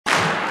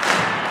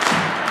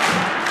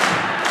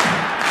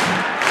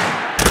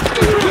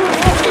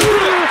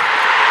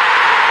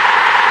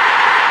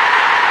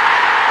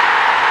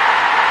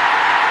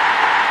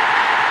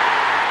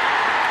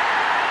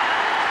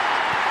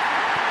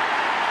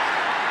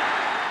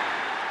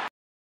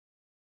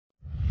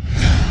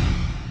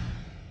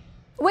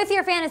With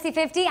your Fantasy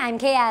 50, I'm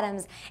Kay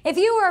Adams. If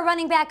you were a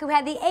running back who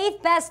had the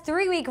 8th best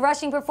 3-week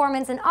rushing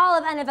performance in all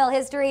of NFL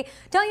history,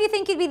 don't you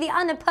think you'd be the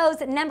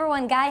unopposed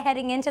 #1 guy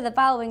heading into the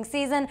following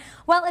season?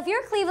 Well, if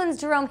you're Cleveland's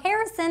Jerome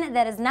Harrison,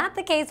 that is not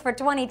the case for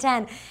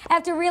 2010.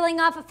 After reeling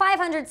off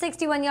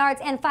 561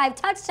 yards and 5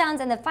 touchdowns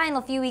in the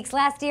final few weeks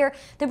last year,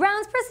 the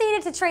Browns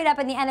proceeded to trade up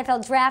in the NFL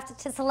draft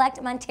to select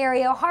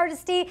Montario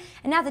Hardesty,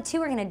 and now the two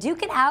are going to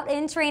duke it out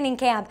in training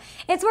camp.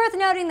 It's worth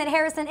noting that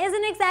Harrison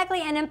isn't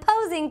exactly an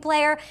imposing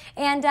player,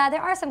 and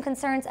there are some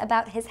concerns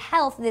about his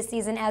health this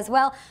season as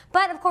well.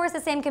 But of course, the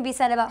same can be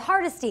said about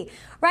Hardesty.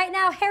 Right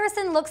now,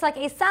 Harrison looks like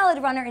a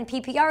solid runner in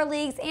PPR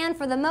leagues, and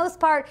for the most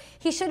part,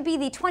 he should be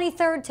the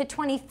 23rd to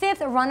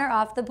 25th runner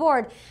off the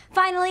board.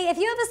 Finally, if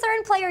you have a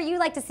certain player you'd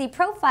like to see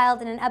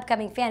profiled in an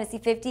upcoming Fantasy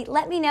 50,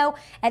 let me know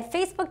at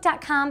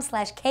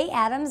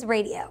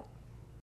facebook.com/KAdamsRadio.